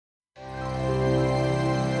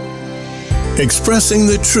expressing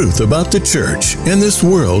the truth about the church and this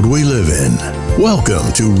world we live in.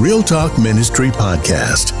 Welcome to Real Talk Ministry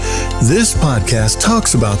Podcast. This podcast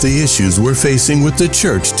talks about the issues we're facing with the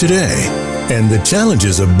church today and the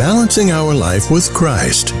challenges of balancing our life with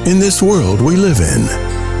Christ in this world we live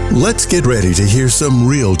in. Let's get ready to hear some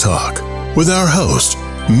real talk with our host,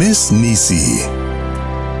 Miss Nisi.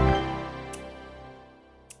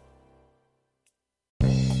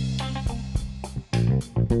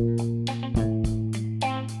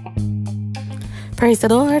 Praise the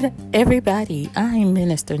Lord, everybody. I'm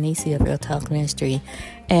Minister Nisi of Real Talk Ministry,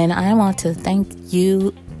 and I want to thank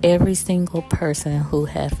you, every single person who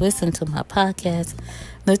have listened to my podcast,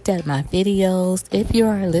 looked at my videos. If you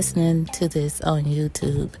are listening to this on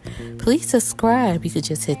YouTube, please subscribe. You could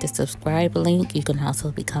just hit the subscribe link. You can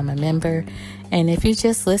also become a member. And if you're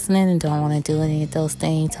just listening and don't want to do any of those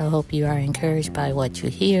things, I hope you are encouraged by what you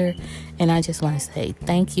hear. And I just want to say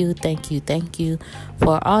thank you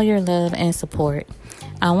for all your love and support.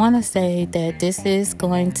 I want to say that this is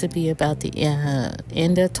going to be about the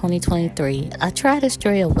end of 2023. I try to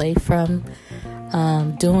stray away from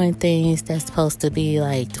doing things that's supposed to be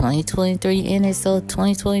like 2023 in it, so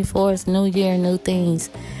 2024 is new year, new things.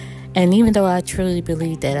 And even though I truly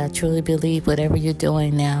believe that, I truly believe whatever you're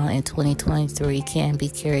doing now in 2023 can be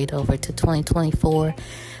carried over to 2024.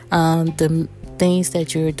 The things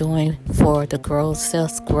that you're doing for the growth,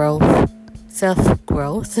 self-growth,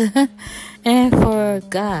 and for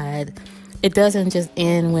God, it doesn't just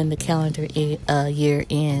end when the calendar year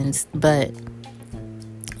ends, but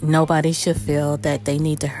nobody should feel that they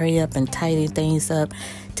need to hurry up and tidy things up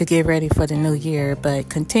to get ready for the new year, but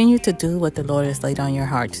continue to do what the Lord has laid on your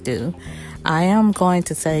heart to do. I am going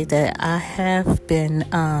to say that I have been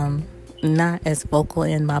not as vocal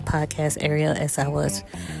in my podcast area as I was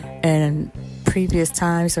in previous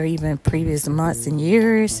times or even previous months and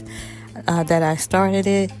years that I started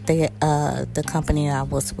it. The company I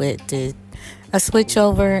was with did a switch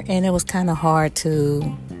over, and it was kind of hard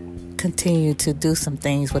to continue to do some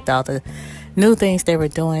things with all the new things they were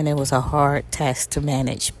doing. It was a hard task to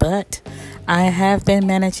manage, but I have been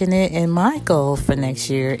managing it, and my goal for next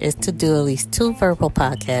year is to do at least 2 verbal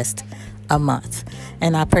podcasts a month.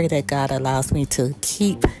 And I pray that God allows me to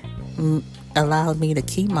keep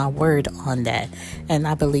my word on that, and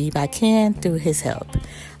I believe I can through his help.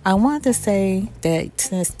 I want to say that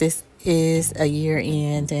since this is a year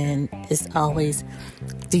end and it's always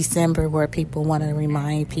December where people want to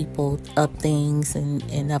remind people of things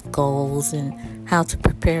and of goals and how to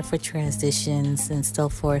prepare for transitions and so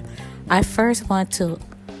forth, I first want to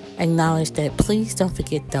acknowledge that please don't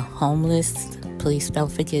forget the homeless. Please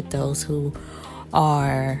don't forget those who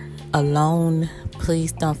are alone.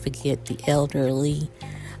 Please don't forget the elderly,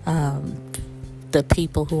 the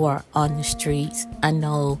people who are on the streets. I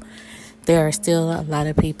know there are still a lot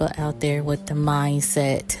of people out there with the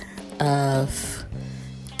mindset of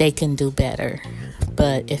they can do better.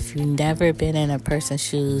 But if you've never been in a person's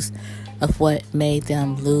shoes of what made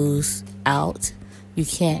them lose out, you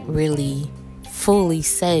can't really fully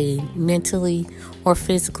say mentally or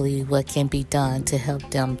physically what can be done to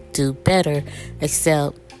help them do better,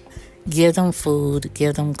 except give them food,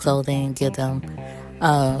 give them clothing,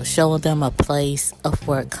 show them a place of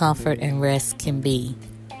where comfort and rest can be.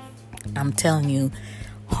 I'm telling you,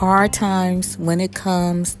 hard times, when it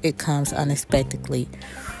comes unexpectedly.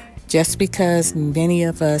 Just because many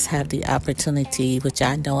of us have the opportunity, which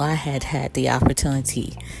I know I had the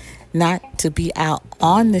opportunity, not to be out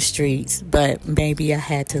on the streets, but maybe I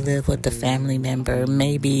had to live with a family member.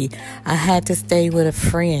 Maybe I had to stay with a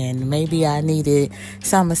friend. Maybe I needed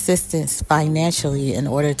some assistance financially in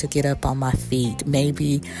order to get up on my feet.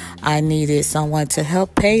 Maybe I needed someone to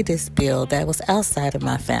help pay this bill that was outside of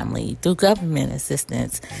my family through government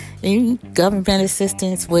assistance. And government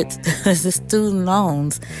assistance with the student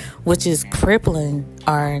loans, which is crippling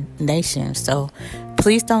our nation. So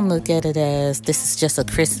please don't look at it as this is just a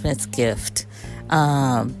Christmas gift.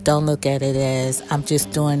 Don't look at it as I'm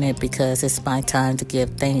just doing it because it's my time to give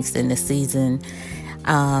thanks in the season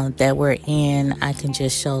that we're in. I can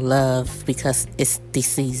just show love because it's the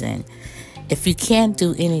season. If you can't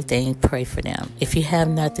do anything, pray for them. If you have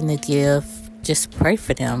nothing to give, just pray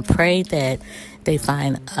for them. Pray that they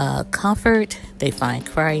find comfort, they find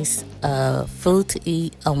Christ, food to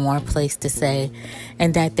eat, a warm place to stay,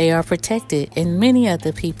 and that they are protected. And many of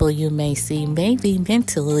the people you may see may be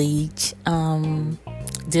mentally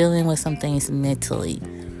dealing with some things mentally.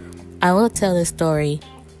 I will tell this story.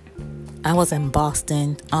 I was in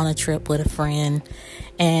Boston on a trip with a friend,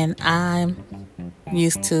 and I'm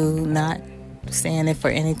used to not standing for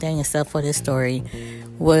anything except for this story.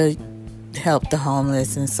 Would help the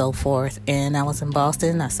homeless and so forth. And I was in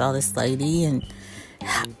Boston. I saw this lady and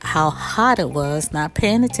how hot it was, not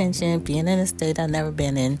paying attention, being in a state I've never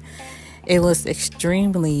been in. It was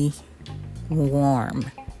extremely warm.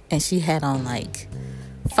 And she had on like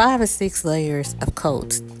 5 or 6 layers of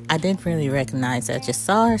coats. I didn't really recognize her. I just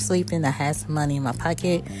saw her sleeping. I had some money in my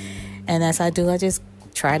pocket. And as I do, I just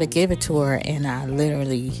try to give it to her. And I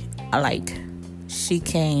literally, she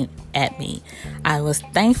came at me. I was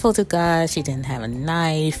thankful to God she didn't have a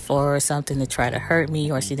knife or something to try to hurt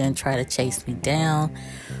me, or she didn't try to chase me down.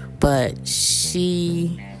 But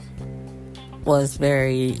she was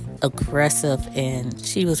very aggressive and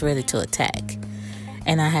she was ready to attack.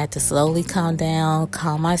 And I had to slowly calm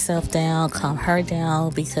myself down, calm her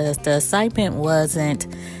down, because the assignment wasn't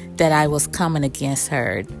that I was coming against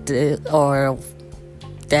her or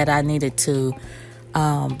that I needed to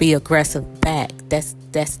be aggressive back. That's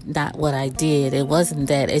not what I did. It wasn't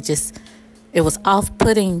that. It was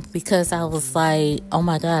off-putting because I was like, oh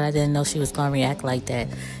my God, I didn't know she was going to react like that.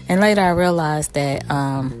 And later I realized that,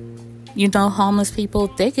 homeless people,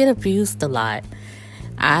 they get abused a lot.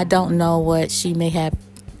 I don't know what she may have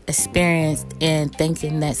experienced in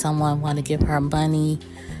thinking that someone wanted to give her money,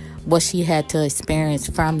 what she had to experience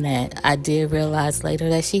from that. I did realize later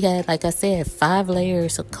that she had, like I said, 5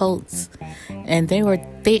 layers of coats, and they were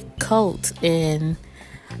thick coats. And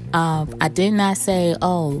I did not say,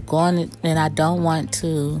 and I don't want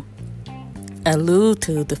to allude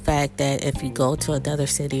to the fact that if you go to another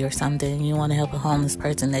city or something and you want to help a homeless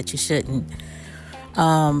person, that you shouldn't.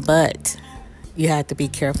 But you have to be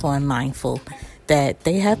careful and mindful that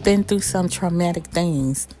they have been through some traumatic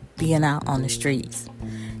things being out on the streets.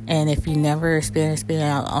 And if you never experienced being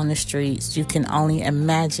out on the streets, you can only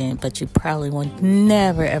imagine, but you probably will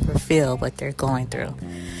never ever feel what they're going through.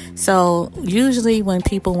 So usually when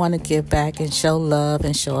people want to give back and show love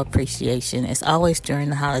and show appreciation, it's always during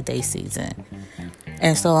the holiday season.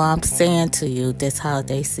 And so I'm saying to you, this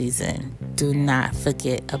holiday season, do not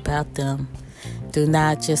forget about them. Do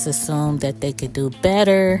not just assume that they could do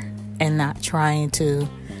better and not trying to.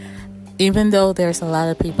 Even though there's a lot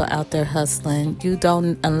of people out there hustling, you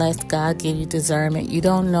don't, unless God give you discernment, you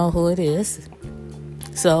don't know who it is.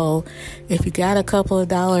 So if you got a couple of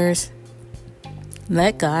dollars,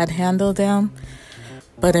 let God handle them.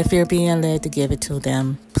 But if you're being led to give it to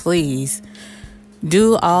them, please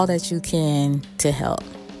do all that you can to help.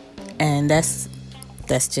 And that's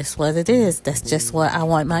just what it is. That's just what I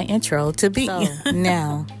want my intro to be. So,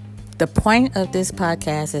 now, the point of this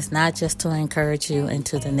podcast is not just to encourage you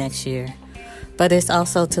into the next year, but it's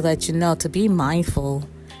also to let you know to be mindful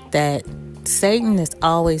that Satan is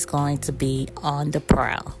always going to be on the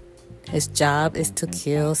prowl. His job is to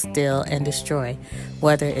kill, steal, and destroy,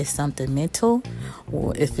 whether it's something mental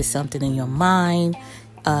or if it's something in your mind,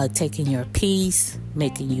 taking your peace,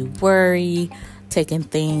 making you worry, taking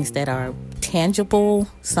things that are tangible,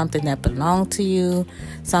 something that belongs to you,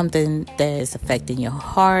 something that is affecting your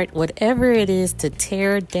heart, whatever it is to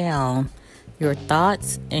tear down your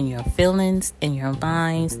thoughts and your feelings and your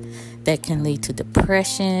minds that can lead to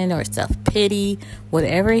depression or self-pity,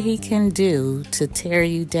 whatever he can do to tear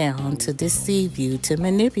you down, to deceive you, to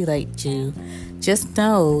manipulate you. Just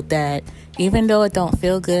know that even though it don't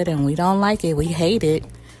feel good and we don't like it, we hate it,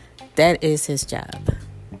 that is his job.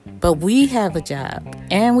 But we have a job,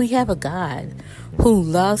 and we have a God who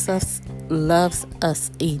loves us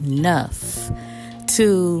enough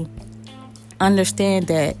to understand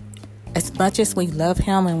that as much as we love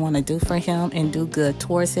him and want to do for him and do good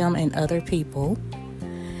towards him and other people,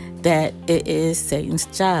 that it is Satan's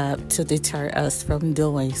job to deter us from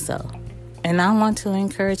doing so. And I want to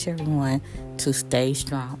encourage everyone to stay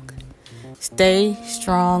strong. Stay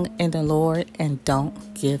strong in the Lord and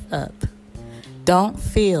don't give up. Don't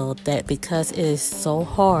feel that because it is so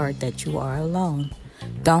hard that you are alone.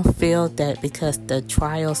 Don't feel that because the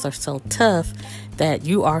trials are so tough that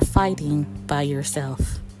you are fighting by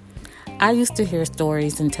yourself. I used to hear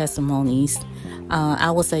stories and testimonies.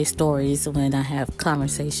 I would say stories when I have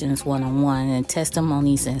conversations one-on-one, and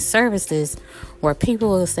testimonies and services where people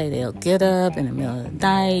will say they'll get up in the middle of the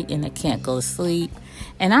night and they can't go to sleep.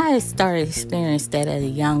 And I had started experiencing that at a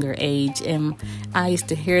younger age, and I used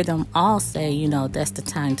to hear them all say, that's the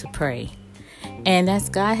time to pray. And that's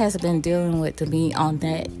God has been dealing with me on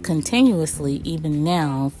that continuously, even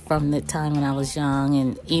now, from the time when I was young,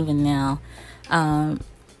 and even now.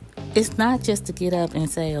 It's not just to get up and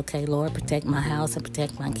say, okay, Lord, protect my house and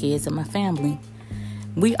protect my kids and my family.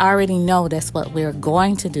 We already know that's what we're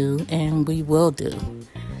going to do and we will do.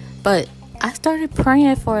 But I started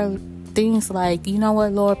praying for things like,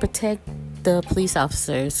 Lord, protect the police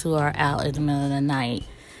officers who are out in the middle of the night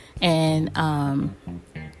And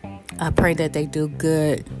I pray that they do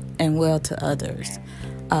good and well to others.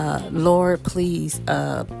 Lord, please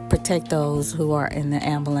protect those who are in the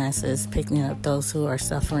ambulances, picking up those who are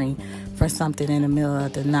suffering from something in the middle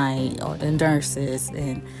of the night, or the nurses,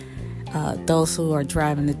 and those who are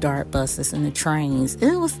driving the DART buses and the trains.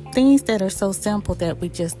 It was things that are so simple that we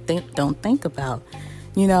just don't think about.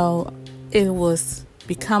 It was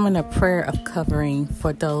becoming a prayer of covering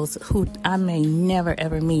for those who I may never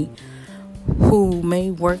ever meet, who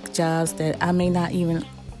may work jobs that I may not even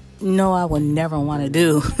know I would never want to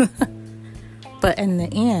do. But in the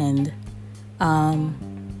end,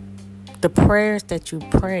 the prayers that you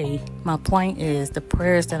pray, my point is, the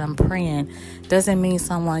prayers that I'm praying doesn't mean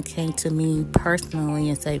someone came to me personally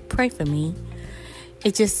and say, pray for me.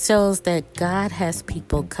 It just shows that God has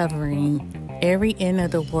people covering every end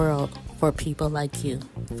of the world for people like you,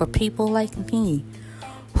 for people like me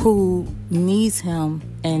who needs him,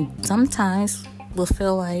 and sometimes will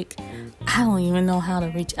feel like, I don't even know how to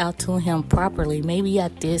reach out to him properly. Maybe I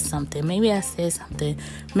did something. Maybe I said something.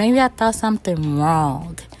 Maybe I thought something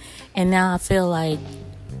wrong. And now I feel like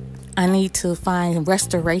I need to find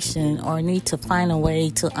restoration, or need to find a way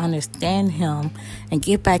to understand him and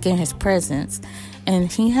get back in his presence.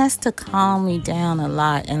 And he has to calm me down a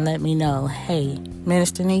lot and let me know, hey,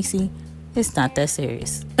 Minister Nisi, it's not that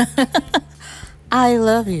serious. I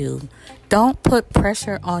love you. Don't put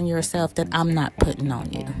pressure on yourself that I'm not putting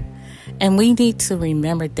on you. And we need to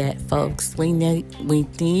remember that, folks. We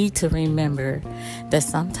need to remember that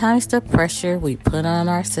sometimes the pressure we put on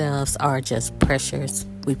ourselves are just pressures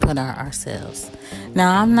we put on ourselves.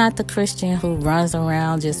 Now, I'm not the Christian who runs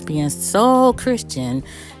around just being so Christian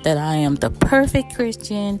that I am the perfect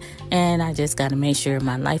Christian and I just got to make sure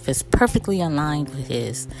my life is perfectly aligned with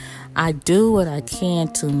his. I do what I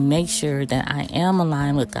can to make sure that I am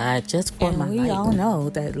aligned with God just for my life. We all know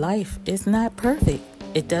that life is not perfect.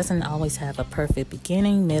 It doesn't always have a perfect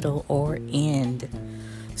beginning, middle, or end.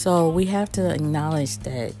 So we have to acknowledge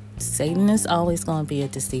that Satan is always going to be a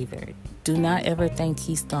deceiver. Do not ever think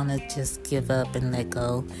he's going to just give up and let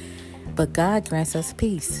go. But God grants us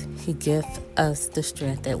peace. He gives us the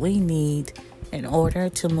strength that we need in order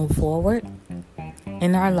to move forward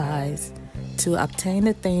in our lives, to obtain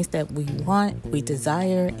the things that we want, we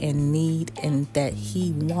desire, and need, and that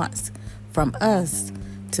he wants from us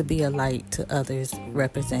to be a light to others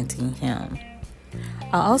representing him.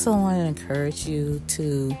 I also want to encourage you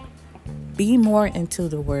to be more into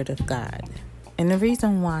the Word of God. And the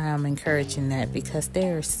reason why I'm encouraging that, because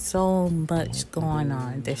there's so much going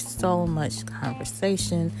on. There's so much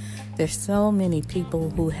conversation. There's so many people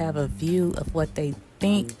who have a view of what they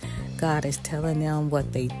think God is telling them,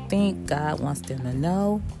 what they think God wants them to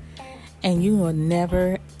know. And you will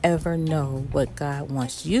never, ever know what God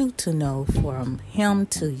wants you to know from him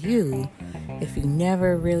to you if you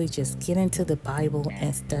never really just get into the Bible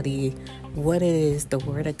and study what it is the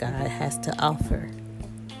Word of God has to offer.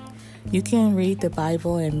 You can read the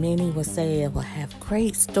Bible and many will say it will have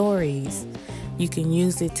great stories. You can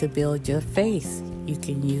use it to build your faith. You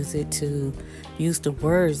can use it to use the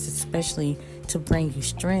words, especially to bring you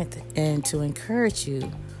strength and to encourage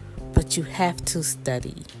you. But you have to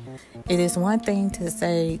study. It is one thing to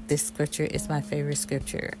say this scripture is my favorite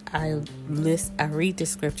scripture. I read this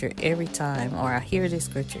scripture every time, or I hear this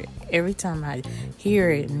scripture every time I hear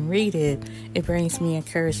it and read it. It brings me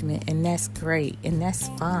encouragement, and that's great, and that's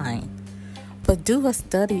fine. But do a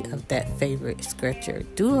study of that favorite scripture.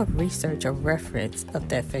 Do a research or reference of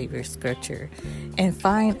that favorite scripture, and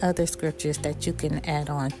find other scriptures that you can add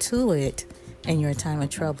on to it in your time of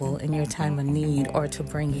trouble, in your time of need, or to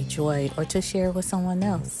bring you joy, or to share with someone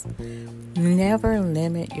else. Never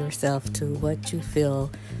limit yourself to what you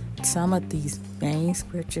feel some of these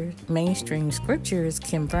mainstream scriptures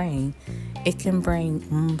can bring. It can bring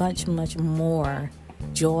much, much more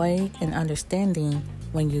joy and understanding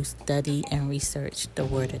when you study and research the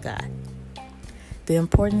Word of God. The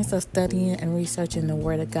importance of studying and researching the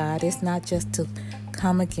Word of God is not just to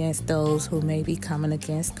come against those who may be coming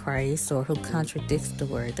against Christ or who contradicts the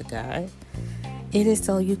Word of God. It is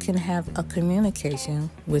so you can have a communication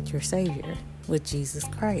with your Savior, with Jesus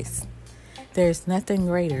Christ. There's nothing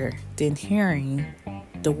greater than hearing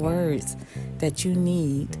the words that you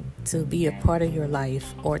need to be a part of your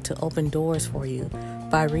life or to open doors for you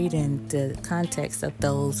by reading the context of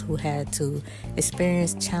those who had to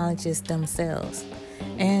experience challenges themselves,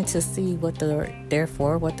 and to see what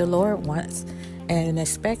the Lord wants and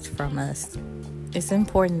expect from us. It's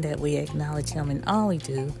important that we acknowledge him in all we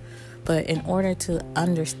do, but in order to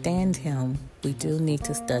understand him, we do need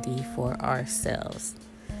to study for ourselves.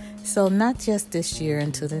 So not just this year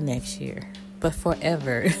into the next year, but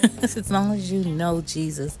forever. As long as you know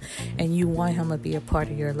Jesus and you want him to be a part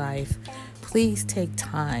of your life, please take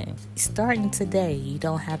time. Starting today, you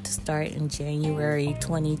don't have to start in January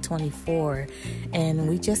 2024. And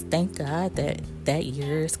we just thank God that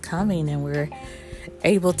year is coming and we're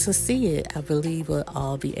able to see it. I believe we'll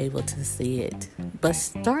all be able to see it. But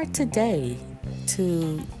start today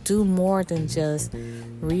to do more than just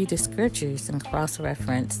read the scriptures and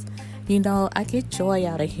cross-reference. I get joy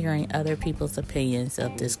out of hearing other people's opinions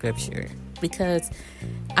of the scripture, because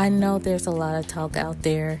I know there's a lot of talk out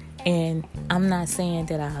there, and I'm not saying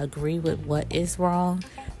that I agree with what is wrong,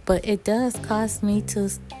 but it does cause me to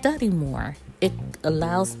study more. It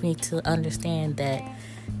allows me to understand that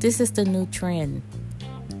this is the new trend.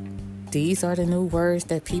 These are the new words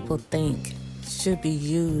that people think should be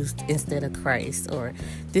used instead of Christ, or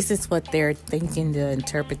this is what they're thinking the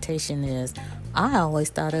interpretation is. I always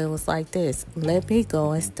thought it was like this. Let me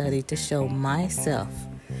go and study to show myself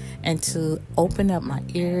and to open up my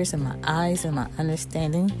ears and my eyes and my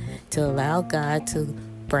understanding to allow God to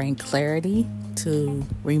bring clarity, to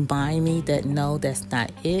remind me that no, that's not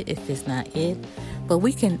it if it's not it. But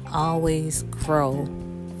we can always grow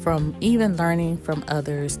from even learning from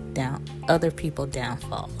other people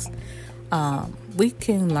downfalls. We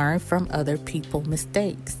can learn from other people's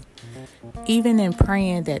mistakes. Even in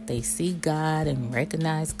praying that they see God and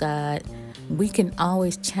recognize God, we can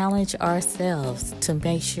always challenge ourselves to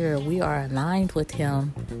make sure we are aligned with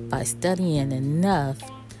him by studying enough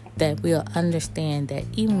that we'll understand that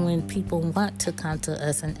even when people want to come to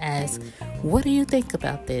us and ask, what do you think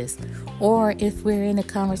about this? Or if we're in a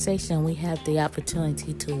conversation, we have the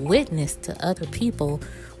opportunity to witness to other people,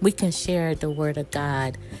 we can share the word of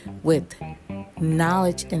God with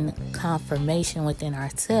knowledge and confirmation within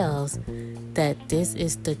ourselves that this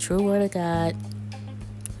is the true word of God,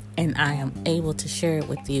 and I am able to share it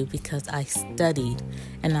with you because I studied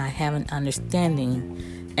and I have an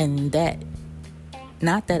understanding, and that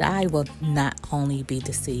not that I will not only be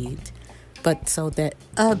deceived, but so that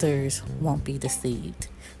others won't be deceived.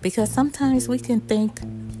 Because sometimes we can think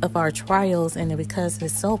of our trials, and because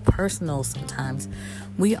it's so personal sometimes,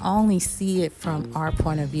 we only see it from our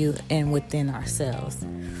point of view and within ourselves.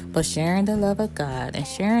 But sharing the love of God and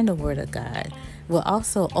sharing the word of God will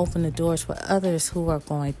also open the doors for others who are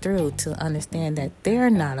going through to understand that they're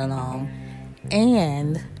not alone,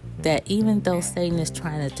 and that even though Satan is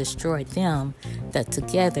trying to destroy them, that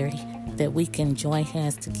together, that we can join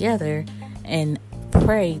hands together and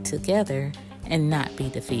pray together and not be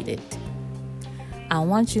defeated. I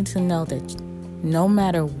want you to know that no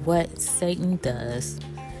matter what Satan does,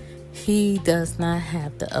 he does not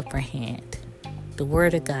have the upper hand. The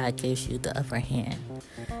word of God gives you the upper hand.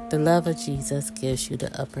 The love of Jesus gives you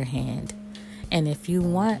the upper hand. And if you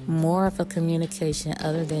want more of a communication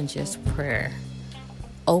other than just prayer,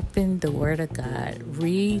 open the word of God,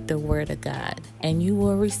 read the word of God, and you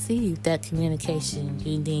will receive that communication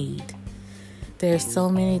you need. There's so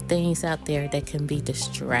many things out there that can be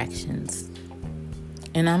distractions.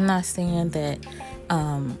 And I'm not saying that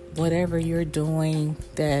whatever you're doing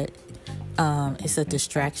that is a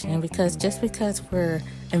distraction, because just because we're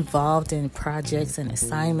involved in projects and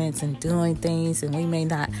assignments and doing things, and we may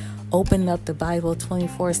not open up the Bible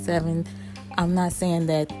 24/7, I'm not saying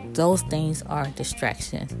that those things are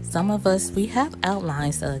distractions. Some of us, we have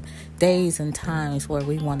outlines of days and times where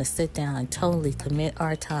we want to sit down and totally commit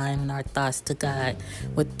our time and our thoughts to God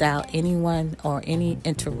without anyone or any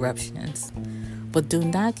interruptions. But do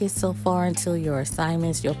not get so far into your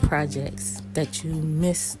assignments, your projects, that you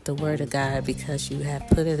miss the word of God because you have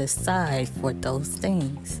put it aside for those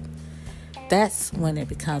things. That's when it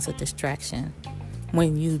becomes a distraction.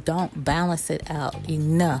 When you don't balance it out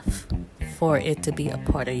enough for it to be a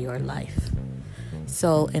part of your life.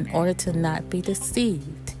 So in order to not be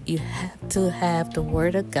deceived, you have to have the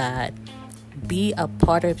word of God be a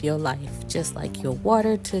part of your life, just like your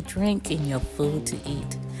water to drink and your food to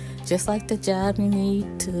eat. Just like the job you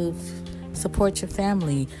need to support your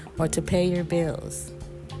family or to pay your bills.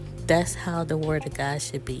 That's how the word of God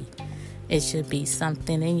should be. It should be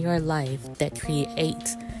something in your life that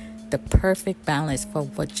creates the perfect balance for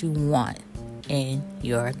what you want in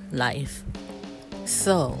your life.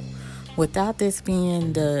 So, without this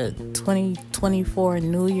being the 2024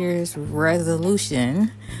 New Year's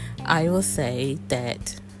resolution, I will say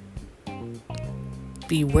that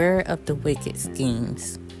beware of the wicked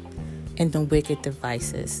schemes and the wicked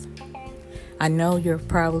devices. I know you're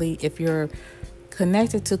probably, if you're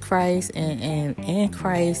connected to Christ and in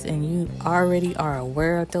Christ, and you already are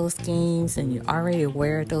aware of those schemes and you're already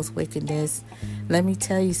aware of those wickedness, let me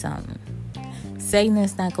tell you something. Satan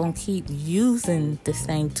is not going to keep using the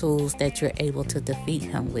same tools that you're able to defeat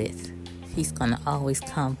him with. He's going to always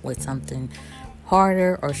come with something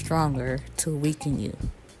harder or stronger to weaken you.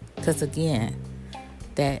 Because again,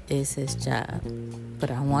 that is his job.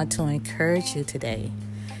 But I want to encourage you today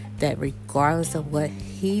that regardless of what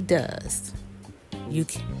he does, you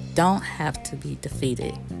don't have to be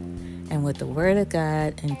defeated. And with the Word of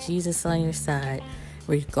God and Jesus on your side,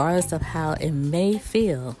 regardless of how it may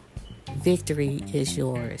feel, victory is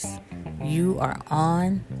yours. You are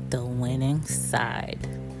on the winning side.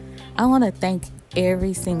 I want to thank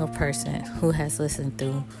every single person who has listened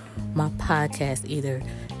through my podcast, either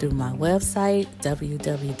through my website,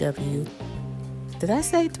 did I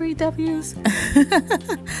say 3 W's?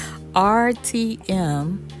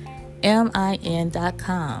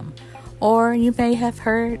 rtmmin.com. Or you may have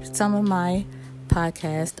heard some of my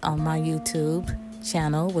podcast on my YouTube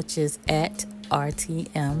channel, which is at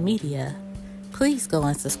RTM Media. Please go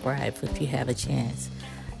and subscribe if you have a chance.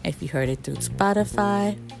 If you heard it through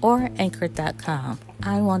Spotify or Anchor.com,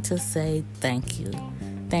 I want to say thank you.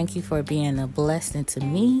 Thank you for being a blessing to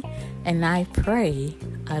me, and I pray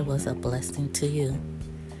I was a blessing to you.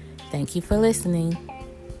 Thank you for listening.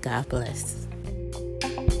 God bless.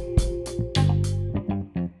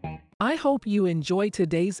 I hope you enjoyed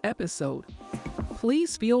today's episode.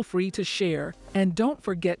 Please feel free to share, and don't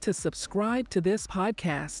forget to subscribe to this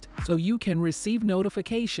podcast so you can receive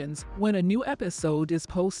notifications when a new episode is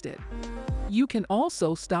posted. You can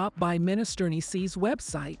also stop by Minister Nisi's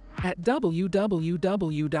website at www.rtmmin.com.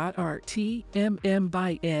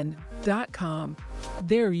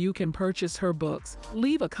 There you can purchase her books,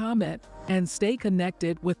 leave a comment, and stay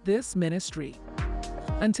connected with this ministry.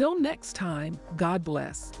 Until next time, God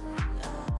bless.